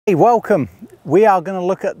Hey, welcome. We are going to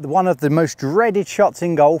look at one of the most dreaded shots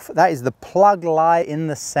in golf. That is the plug lie in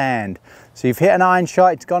the sand. So you've hit an iron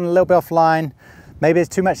shot, it's gone a little bit offline. Maybe there's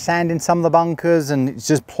too much sand in some of the bunkers and it's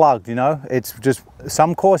just plugged, you know. It's just,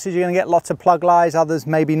 some courses you're going to get lots of plug lies, others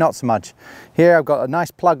maybe not so much. Here I've got a nice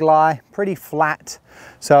plug lie, pretty flat.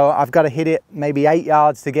 So I've got to hit it maybe 8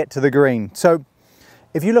 yards to get to the green. So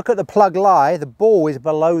if you look at the plug lie, the ball is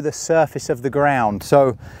below the surface of the ground.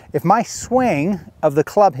 So if my swing of the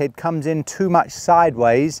club head comes in too much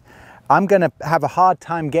sideways, I'm going to have a hard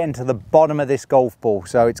time getting to the bottom of this golf ball.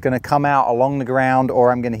 So it's going to come out along the ground,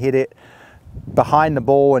 or I'm going to hit it behind the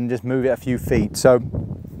ball and just move it a few feet. So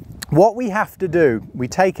what we have to do, we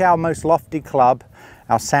take our most lofty club,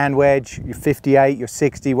 our sand wedge, your 58, your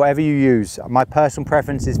 60, whatever you use. My personal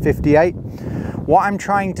preference is 58. What I'm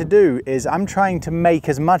trying to do is I'm trying to make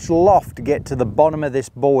as much loft to get to the bottom of this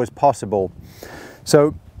ball as possible.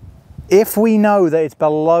 So if we know that it's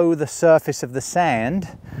below the surface of the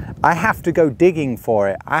sand, I have to go digging for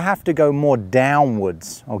it. I have to go more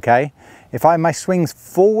downwards, okay? If my swing's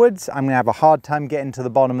forwards, I'm gonna have a hard time getting to the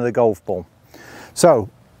bottom of the golf ball. So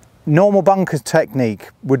normal bunkers technique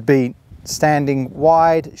would be standing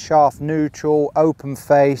wide, shaft neutral, open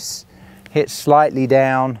face, hit slightly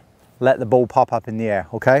down, let the ball pop up in the air,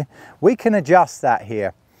 okay? We can adjust that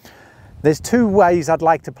here. There's two ways I'd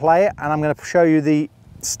like to play it, and I'm going to show you the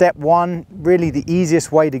step one, really the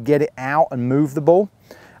easiest way to get it out and move the ball.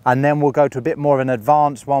 And then we'll go to a bit more of an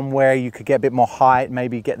advanced one where you could get a bit more height,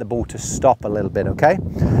 maybe get the ball to stop a little bit, okay?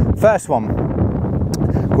 First one,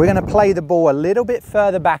 we're going to play the ball a little bit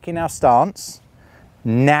further back in our stance,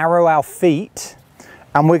 narrow our feet,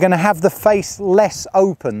 and we're going to have the face less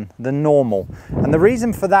open than normal. And the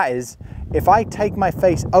reason for that is, if I take my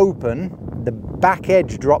face open, the back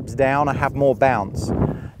edge drops down, I have more bounce.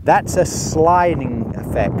 That's a sliding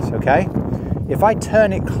effect, okay? If I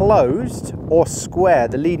turn it closed or square,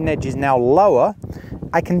 the leading edge is now lower,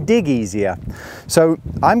 I can dig easier. So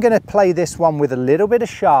I'm going to play this one with a little bit of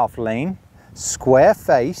shaft lean, square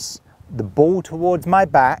face, the ball towards my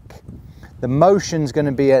back. The motion's going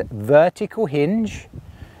to be a vertical hinge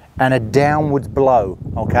and a downwards blow,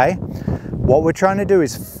 okay? What we're trying to do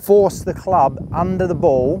is force the club under the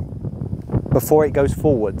ball before it goes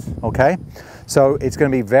forwards, okay? So it's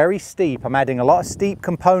going to be very steep. I'm adding a lot of steep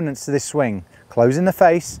components to this swing. Closing the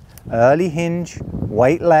face, early hinge,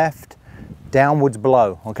 weight left, downwards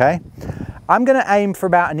blow, okay? I'm going to aim for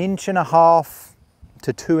about 1.5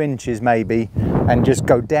 to 2 inches maybe, and just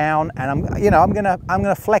go down, and I'm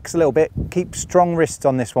gonna flex a little bit, keep strong wrists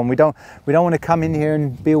on this one. We don't want to come in here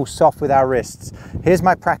and be all soft with our wrists. Here's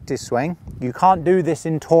my practice swing. You can't do this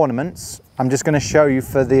in tournaments. I'm just going to show you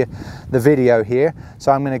for the video here.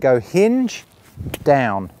 So I'm going to go hinge,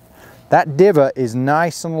 down. That divot is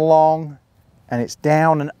nice and long, and it's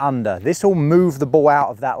down and under. This will move the ball out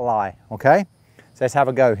of that lie, okay? So let's have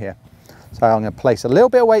a go here. So I'm going to place a little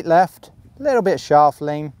bit of weight left, a little bit of shaft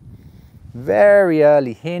lean, very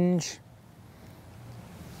early hinge.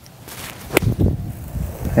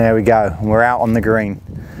 There we go, and we're out on the green.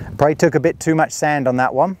 Probably took a bit too much sand on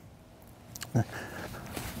that one.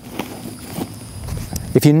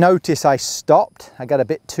 If you notice, I stopped. I got a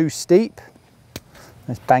bit too steep.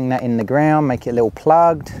 Let's bang that in the ground, make it a little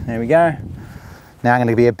plugged. There we go. Now I'm going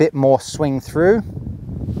to be a bit more swing through.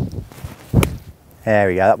 There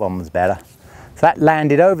we go, that one was better. So that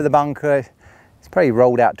landed over the bunker. It's probably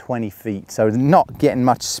rolled out 20 feet, so not getting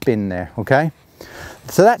much spin there, okay?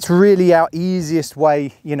 So that's really our easiest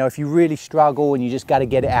way, you know, if you really struggle and you just got to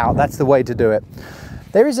get it out, that's the way to do it.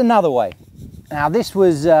 There is another way. Now this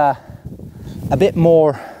was a bit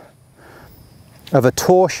more of a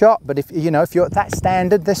tour shot, but if you're at that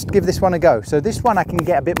standard, let's give this one a go. So this one I can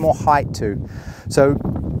get a bit more height to. So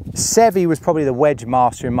Seve was probably the wedge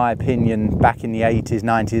master in my opinion back in the 80s,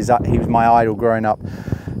 90s. He was my idol growing up.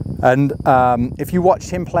 And if you watched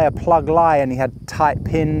him play a plug lie and he had tight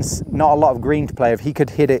pins, not a lot of green to play with, he could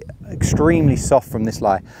hit it extremely soft from this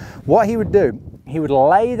lie. What he would do, he would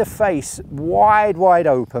lay the face wide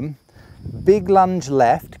open, big lunge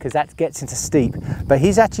left, because that gets into steep, but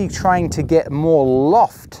he's actually trying to get more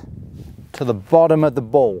loft to the bottom of the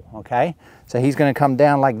ball, okay? So he's going to come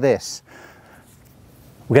down like this.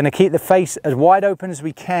 We're going to keep the face as wide open as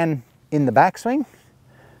we can in the backswing.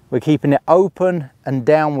 We're keeping it open and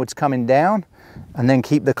downwards coming down, and then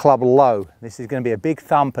keep the club low. This is going to be a big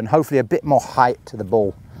thump and hopefully a bit more height to the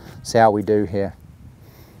ball. See how we do here.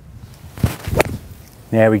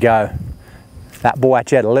 There we go. That ball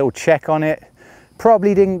actually had a little check on it.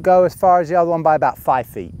 Probably didn't go as far as the other one by about 5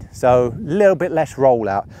 feet. So a little bit less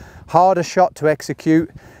rollout. Harder shot to execute.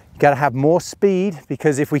 Got to have more speed,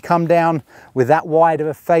 because if we come down with that wide of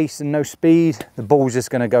a face and no speed, the ball's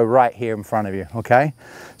just going to go right here in front of you, okay?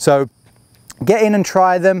 So get in and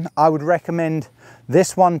try them. I would recommend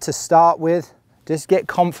this one to start with. Just get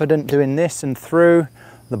confident doing this and through.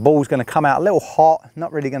 The ball's going to come out a little hot,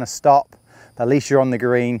 not really going to stop, but at least you're on the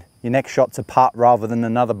green. Your next shot's a putt rather than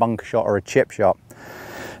another bunker shot or a chip shot.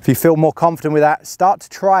 If you feel more confident with that, start to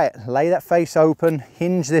try it. Lay that face open,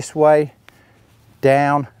 hinge this way,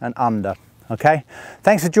 down and under, okay?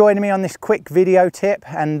 Thanks for joining me on this quick video tip,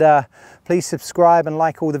 and please subscribe and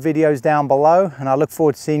like all the videos down below, and I look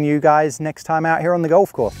forward to seeing you guys next time out here on the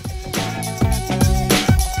golf course.